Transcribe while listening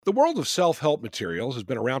The world of self-help materials has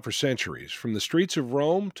been around for centuries, from the streets of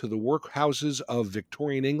Rome to the workhouses of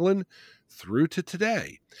Victorian England through to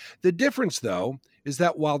today. The difference, though, is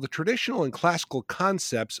that while the traditional and classical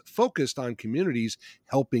concepts focused on communities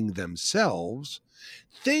helping themselves,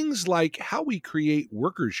 things like how we create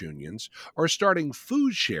workers' unions or starting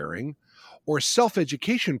food sharing or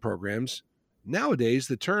self-education programs, nowadays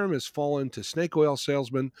the term has fallen to snake oil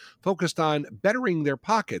salesmen focused on bettering their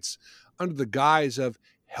pockets under the guise of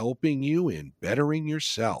helping you in bettering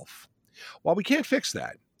yourself. While we can't fix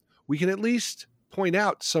that, we can at least point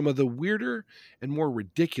out some of the weirder and more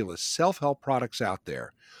ridiculous self-help products out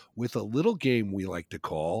there with a little game we like to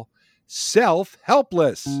call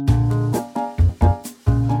Self-Helpless.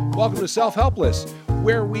 Welcome to Self-Helpless,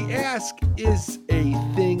 where we ask, is a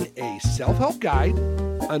thing a self-help guide,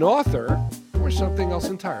 an author, or something else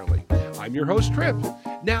entirely? I'm your host, Trip.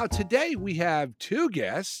 Now, today we have two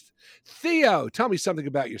guests. Theo, tell me something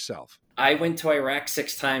about yourself. I went to Iraq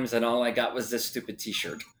 6 times and all I got was this stupid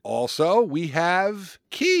t-shirt. Also, we have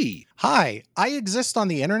Key. Hi, I exist on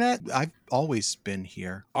the internet. I've always been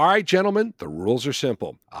here. All right, gentlemen, the rules are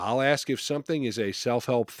simple. I'll ask if something is a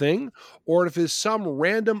self-help thing or if it's some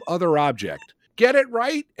random other object. Get it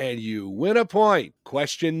right and you win a point.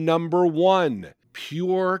 Question number 1,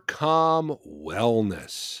 Pure Calm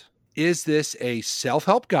Wellness. Is this a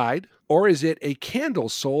self-help guide or is it a candle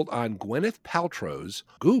sold on Gwyneth Paltrow's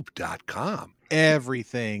Goop.com?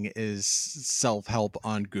 Everything is self-help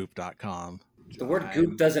on Goop.com. The word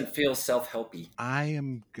goop doesn't feel self-helpy. I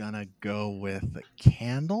am gonna go with a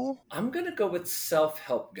candle. I'm going to go with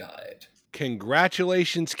self-help guide.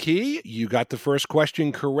 Congratulations, Key. You got the first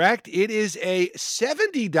question correct. It is a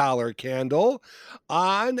 $70 candle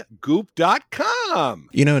on Goop.com.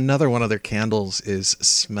 You know, another one of their candles is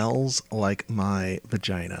Smells Like My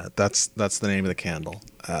Vagina. That's the name of the candle.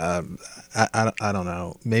 I don't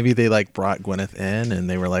know. Maybe they brought Gwyneth in and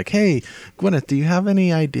they were like, hey, Gwyneth, do you have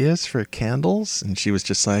any ideas for candles? And she was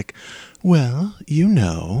just like, well, you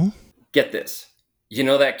know. Get this. You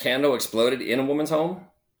know that candle exploded in a woman's home?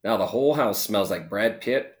 Now the whole house smells like Brad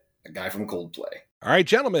Pitt, a guy from Coldplay. All right,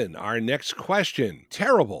 gentlemen, our next question.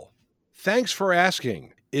 Terrible. Thanks for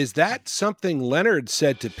asking. Is that something Leonard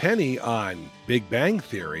said to Penny on Big Bang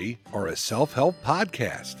Theory or a self-help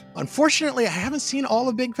podcast? Unfortunately, I haven't seen all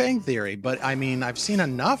of Big Bang Theory, but I mean, I've seen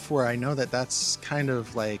enough where I know that that's kind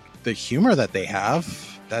of like the humor that they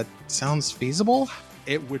have. That sounds feasible.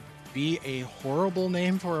 It would be a horrible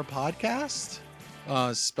name for a podcast.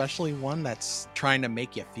 Especially one that's trying to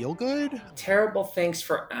make you feel good. Terrible, thanks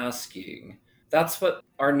for asking. That's what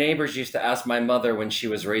our neighbors used to ask my mother when she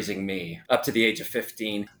was raising me, up to the age of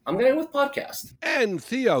 15. I'm going with podcast. And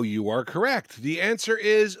Theo, you are correct. The answer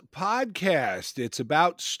is podcast. It's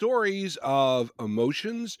about stories of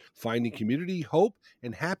emotions, finding community, hope,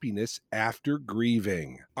 and happiness after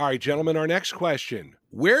grieving. All right, gentlemen, our next question.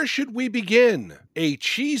 Where should we begin? A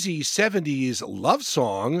cheesy 70s love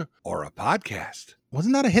song or a podcast?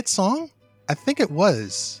 Wasn't that a hit song? I think it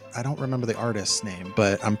was. I don't remember the artist's name,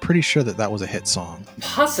 but I'm pretty sure that was a hit song.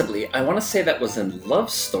 Possibly. I want to say that was in Love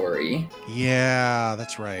Story. Yeah,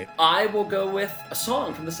 that's right. I will go with a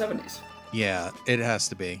song from the 70s. Yeah, it has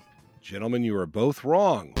to be. Gentlemen, you are both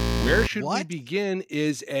wrong. Where should we begin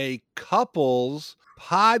is a couples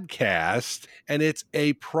podcast, and it's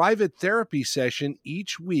a private therapy session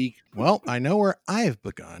each week. Well, I know where I've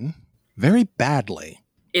begun. Very badly.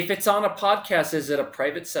 If it's on a podcast, is it a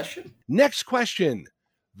private session? Next question.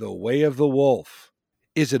 The Way of the Wolf.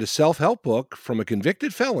 Is it a self-help book from a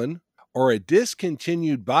convicted felon or a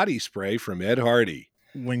discontinued body spray from Ed Hardy?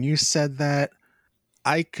 When you said that,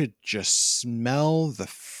 I could just smell the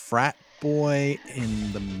frat boy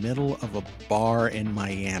in the middle of a bar in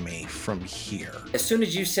Miami from here. As soon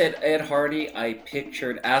as you said Ed Hardy, I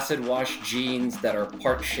pictured acid wash jeans that are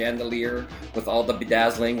part chandelier with all the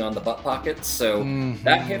bedazzling on the butt pockets. So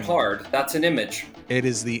that hit hard. That's an image. It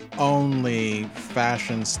is the only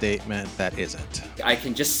fashion statement that isn't. I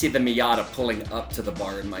can just see the Miata pulling up to the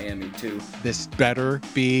bar in Miami too. This better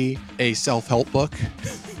be a self-help book.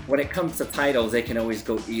 When it comes to titles, they can always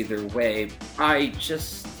go either way. I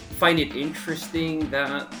just find it interesting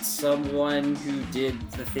that someone who did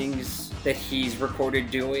the things that he's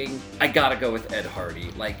recorded doing, I gotta go with Ed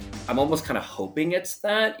Hardy. I'm almost kind of hoping it's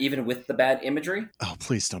that, even with the bad imagery. Oh,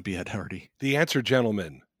 please don't be Ed Hardy. The answer,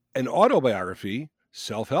 gentlemen, an autobiography,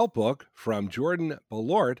 self-help book from Jordan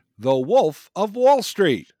Belfort, The Wolf of Wall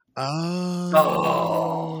Street. Oh.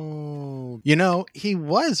 You know, he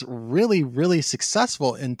was really, really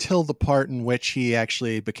successful until the part in which he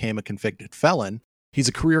actually became a convicted felon. He's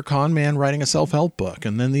a career con man writing a self-help book,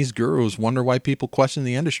 and then these gurus wonder why people question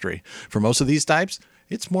the industry. For most of these types,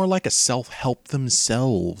 It's more like a self-help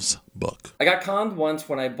themselves book. I got conned once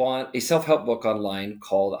when I bought a self-help book online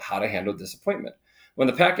called How to Handle Disappointment. When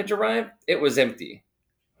the package arrived, it was empty.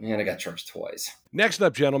 And I got charged twice. Next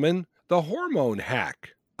up, gentlemen, The Hormone Hack,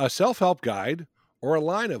 a self-help guide or a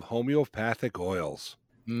line of homeopathic oils.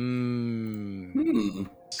 Color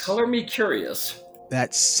me curious.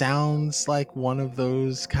 That sounds like one of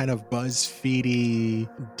those kind of BuzzFeedy,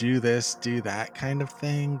 do this, do that kind of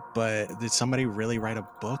thing. But did somebody really write a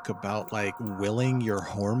book about like willing your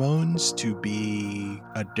hormones to be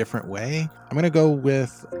a different way? I'm going to go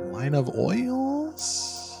with line of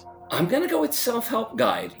oils. I'm going to go with self-help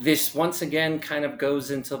guide. This once again kind of goes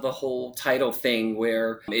into the whole title thing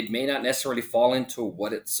where it may not necessarily fall into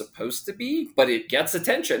what it's supposed to be, but it gets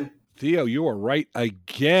attention. Theo, you are right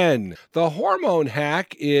again. The Hormone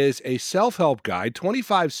Hack is a self-help guide,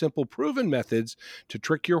 25 simple proven methods to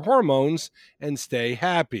trick your hormones and stay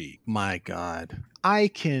happy. My God. I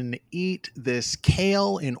can eat this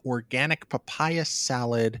kale and organic papaya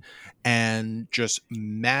salad and just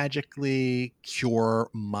magically cure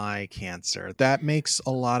my cancer. That makes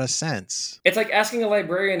a lot of sense. It's like asking a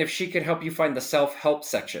librarian if she could help you find the self-help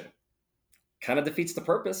section. Kind of defeats the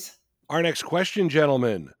purpose. Our next question,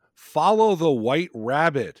 gentlemen. Follow the White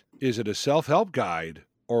Rabbit. Is it a self-help guide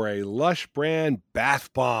or a Lush brand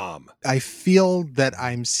bath bomb? I feel that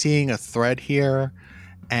I'm seeing a thread here,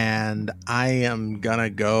 and I am gonna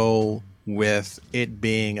go with it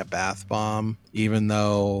being a bath bomb, even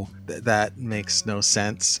though that makes no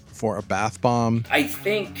sense for a bath bomb. I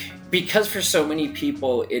think because for so many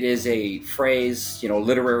people it is a phrase,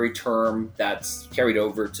 literary term that's carried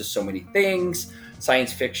over to so many things,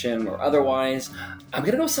 science fiction or otherwise, I'm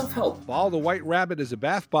going to go self-help. Follow the White Rabbit is a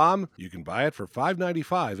bath bomb. You can buy it for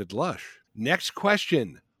 $5.95 at Lush. Next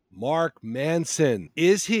question. Mark Manson.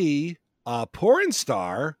 Is he a porn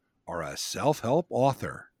star or a self-help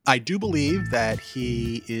author? I do believe that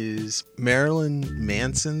he is Marilyn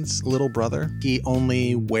Manson's little brother. He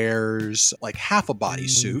only wears like half a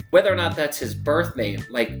bodysuit. Whether or not that's his birth name,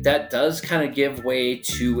 like that does kind of give way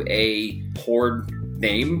to a porn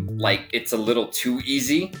name, like it's a little too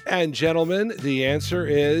easy. And gentlemen, the answer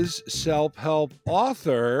is self-help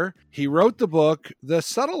author. He wrote the book, The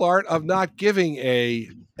Subtle Art of Not Giving a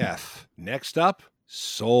F. Next up,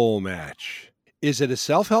 Soul Match. Is it a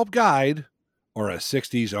self-help guide or a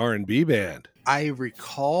 60s R&B band? I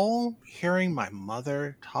recall hearing my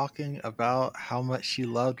mother talking about how much she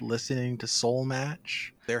loved listening to Soul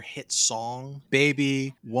Match. Their hit song,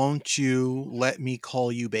 Baby, Won't You Let Me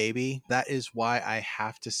Call You Baby. That is why I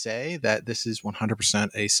have to say that this is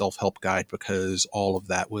 100% a self-help guide, because all of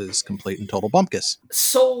that was complete and total bumpkiss.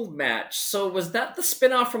 Soul Match. So was that the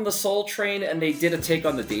spinoff from the Soul Train and they did a take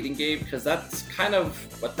on the dating game? Because that's kind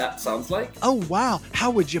of what that sounds like. Oh, wow.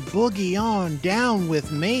 How would you boogie on down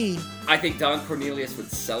with me? I think Don Cornelius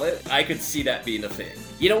would sell it. I could see that being a thing.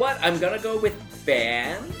 You know what? I'm going to go with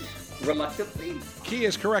band, reluctantly. Key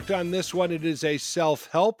is correct on this one. It is a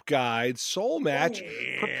self-help guide, Soul Match.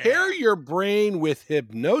 Prepare your brain with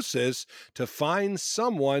hypnosis to find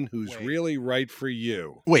someone who's really right for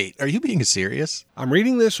you. Wait, are you being serious? I'm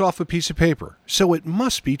reading this off a piece of paper, so it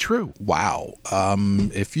must be true. Wow.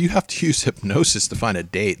 If you have to use hypnosis to find a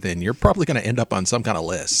date, then you're probably going to end up on some kind of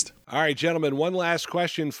list. All right, gentlemen, one last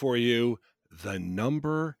question for you. The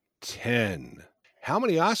number 10. How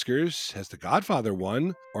many Oscars has The Godfather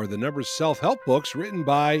won, or the number of self-help books written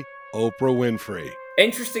by Oprah Winfrey?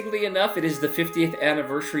 Interestingly enough, it is the 50th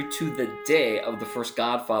anniversary to the day of the first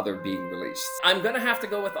Godfather being released. I'm going to have to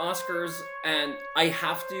go with Oscars, and I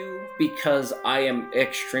have to because I am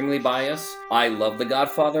extremely biased. I love the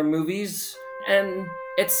Godfather movies, and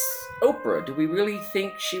it's Oprah. Do we really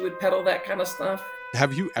think she would peddle that kind of stuff?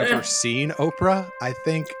 Have you ever seen Oprah? I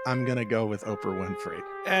think I'm going to go with Oprah Winfrey.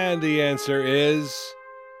 And the answer is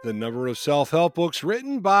the number of self-help books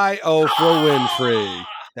written by Oprah Winfrey.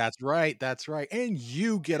 That's right. That's right. And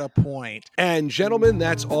you get a point. And gentlemen,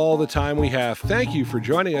 that's all the time we have. Thank you for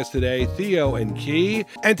joining us today, Theo and Key.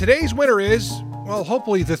 And today's winner is, well,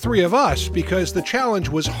 hopefully the three of us, because the challenge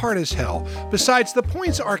was hard as hell. Besides, the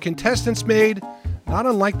points our contestants made, not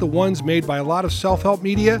unlike the ones made by a lot of self-help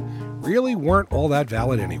media, really weren't all that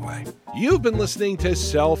valid anyway. You've been listening to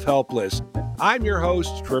Self-Helpless. I'm your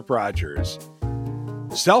host, Trip Rogers.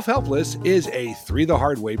 Self-Helpless is a 3 the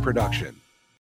Hard Way production.